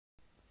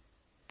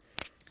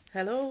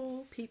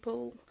Hello,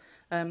 people.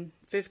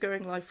 Viv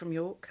going live from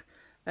York.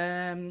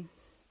 I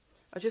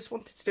just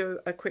wanted to do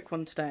a quick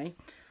one today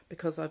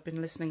because I've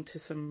been listening to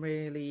some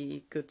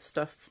really good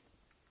stuff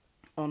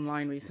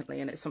online recently,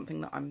 and it's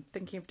something that I'm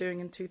thinking of doing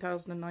in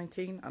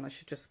 2019, and I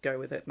should just go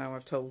with it now.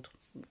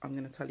 I'm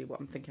going to tell you what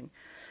I'm thinking.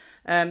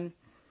 Um,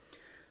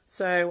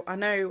 so I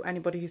know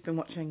anybody who's been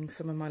watching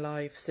some of my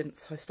lives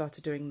since I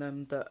started doing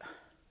them that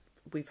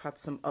we've had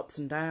some ups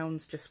and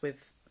downs just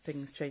with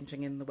things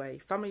changing in the way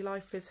family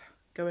life is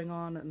going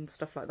on and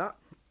stuff like that.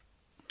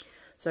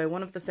 So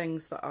one of the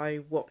things that I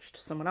watched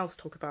someone else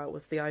talk about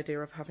was the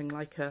idea of having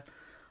like I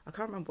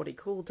can't remember what he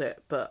called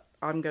it, but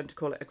I'm going to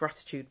call it a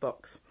gratitude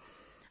box.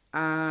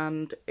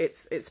 And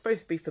it's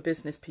supposed to be for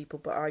business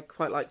people, but I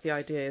quite like the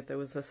idea. There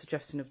was a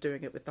suggestion of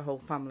doing it with the whole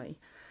family.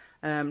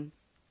 Um,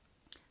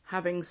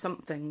 Having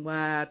something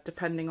where,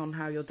 depending on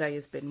how your day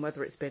has been,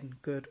 whether it's been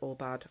good or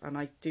bad, and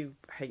I do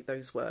hate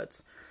those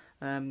words,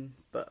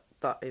 but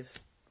that is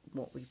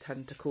what we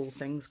tend to call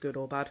things, good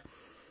or bad.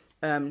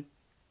 Um,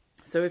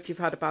 so if you've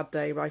had a bad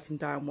day, writing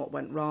down what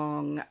went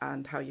wrong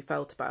and how you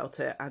felt about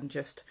it, and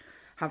just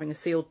having a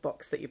sealed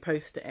box that you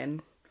post it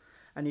in,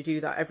 and you do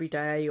that every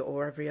day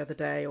or every other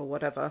day or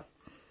whatever,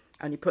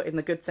 and you put in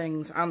the good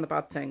things and the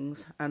bad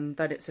things, and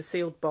then it's a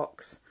sealed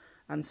box,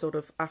 and sort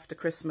of after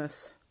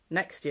Christmas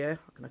next year,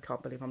 and I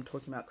can't believe I'm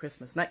talking about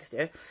Christmas next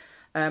year,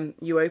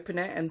 you open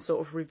it and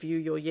sort of review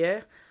your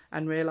year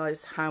and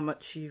realise how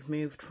much you've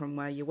moved from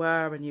where you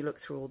were, and you look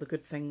through all the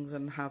good things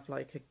and have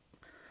like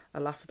a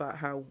laugh about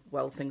how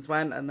well things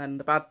went, and then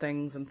the bad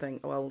things, and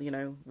think, well,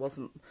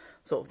 wasn't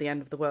sort of the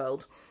end of the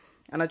world.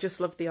 And I just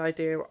love the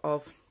idea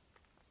of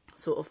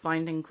sort of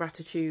finding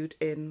gratitude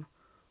in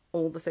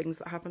all the things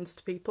that happens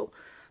to people,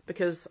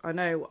 because I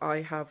know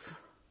I have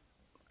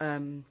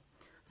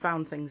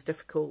found things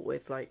difficult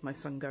with like my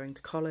son going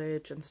to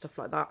college and stuff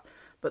like that,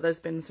 but there's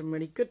been some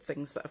really good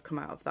things that have come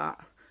out of that.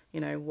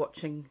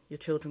 Watching your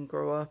children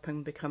grow up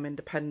and become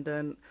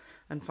independent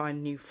and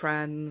find new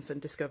friends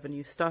and discover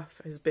new stuff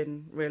has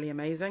been really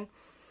amazing.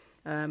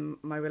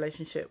 My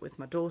relationship with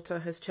my daughter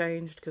has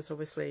changed because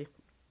obviously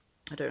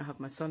I don't have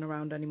my son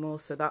around anymore,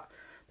 so that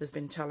there's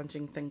been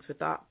challenging things with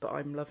that, but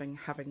I'm loving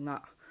having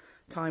that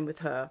time with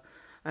her.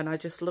 And I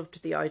just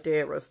loved the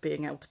idea of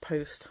being able to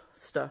post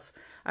stuff.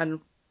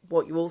 And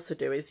what you also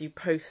do is you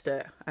post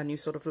it and you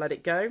sort of let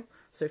it go.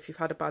 So if you've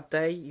had a bad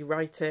day, you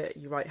write it,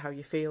 you write how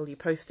you feel, you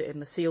post it in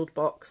the sealed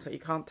box so you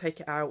can't take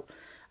it out.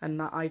 And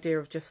that idea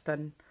of just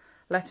then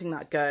letting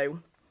that go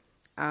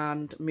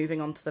and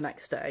moving on to the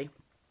next day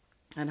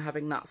and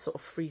having that sort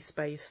of free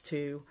space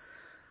to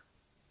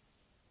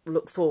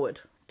look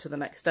forward to the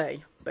next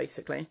day,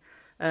 basically.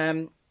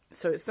 So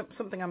it's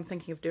something I'm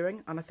thinking of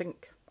doing, and I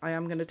think I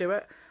am going to do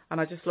it.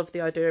 And I just love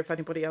the idea, if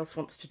anybody else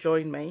wants to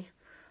join me,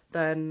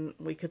 then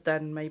we could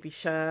then maybe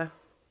share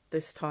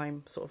this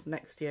time sort of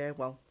next year,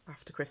 well,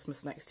 after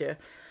Christmas next year,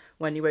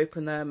 when you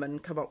open them,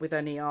 and come up with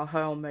any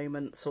aha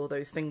moments or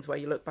those things where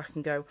you look back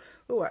and go,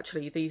 oh,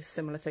 actually these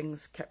similar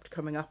things kept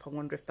coming up. I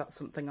wonder if that's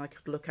something I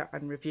could look at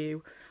and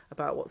review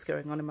about what's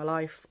going on in my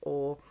life,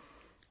 or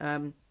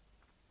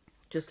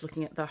just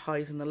looking at the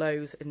highs and the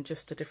lows in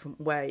just a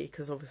different way,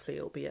 because obviously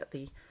it'll be at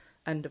the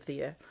end of the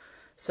year.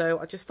 So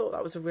I just thought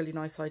that was a really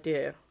nice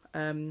idea.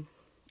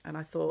 And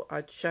I thought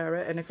I'd share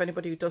it. And if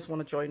anybody who does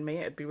want to join me,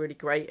 it'd be really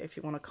great if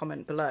you want to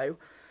comment below.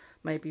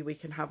 Maybe we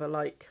can have a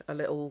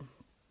little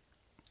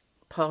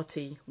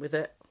party with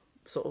it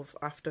sort of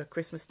after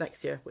Christmas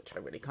next year, which I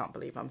really can't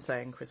believe I'm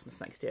saying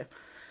Christmas next year.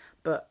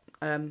 But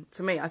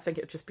for me, I think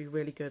it'd just be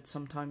really good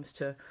sometimes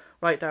to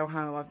write down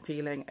how I'm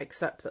feeling,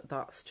 accept that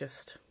that's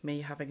just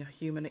me having a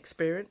human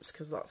experience,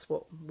 because that's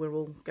what we're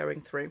all going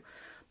through.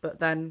 But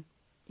then,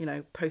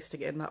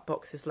 posting it in that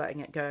box is letting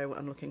it go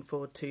and looking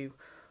forward to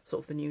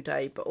sort of the new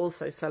day, but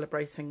also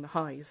celebrating the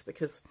highs,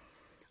 because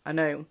I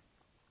know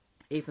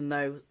even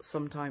though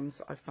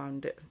sometimes I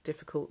found it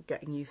difficult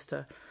getting used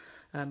to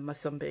my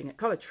son being at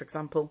college, for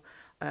example,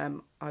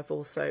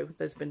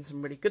 there's been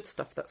some really good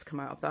stuff that's come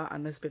out of that,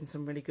 and there's been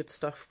some really good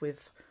stuff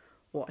with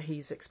what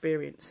he's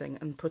experiencing,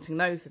 and putting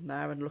those in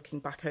there and looking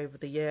back over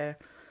the year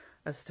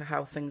as to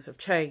how things have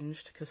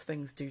changed, because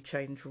things do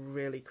change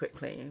really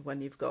quickly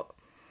when you've got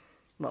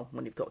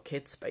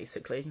kids,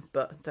 basically,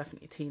 but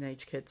definitely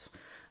teenage kids.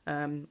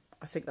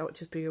 I think that would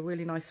just be a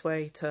really nice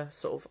way to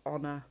sort of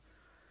honour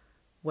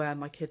where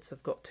my kids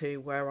have got to,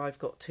 where I've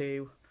got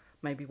to,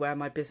 maybe where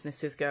my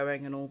business is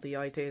going, and all the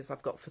ideas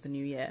I've got for the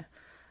new year.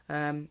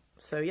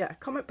 So yeah,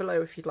 comment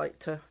below if you'd like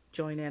to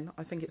join in.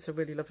 I think it's a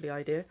really lovely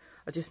idea.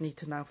 I just need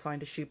to now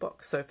find a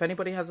shoebox. So if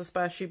anybody has a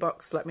spare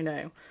shoebox, let me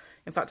know.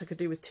 In fact, I could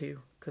do with two,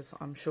 because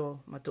I'm sure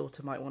my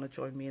daughter might want to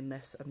join me in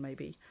this, and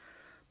maybe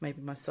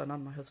my son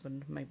and my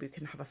husband, maybe we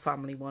can have a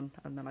family one,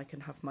 and then I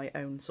can have my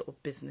own sort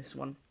of business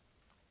one.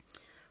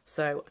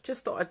 So I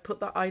just thought I'd put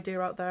that idea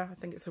out there. I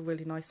think it's a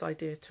really nice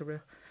idea to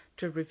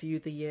review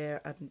the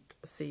year and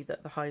see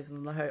that the highs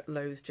and the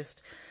lows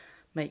just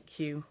make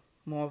you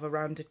more of a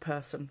rounded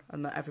person,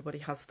 and that everybody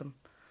has them.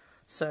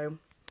 So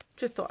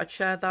just thought I'd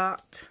share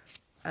that.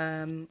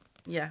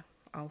 Yeah,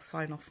 I'll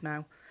sign off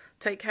now.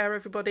 Take care,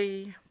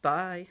 everybody.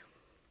 Bye.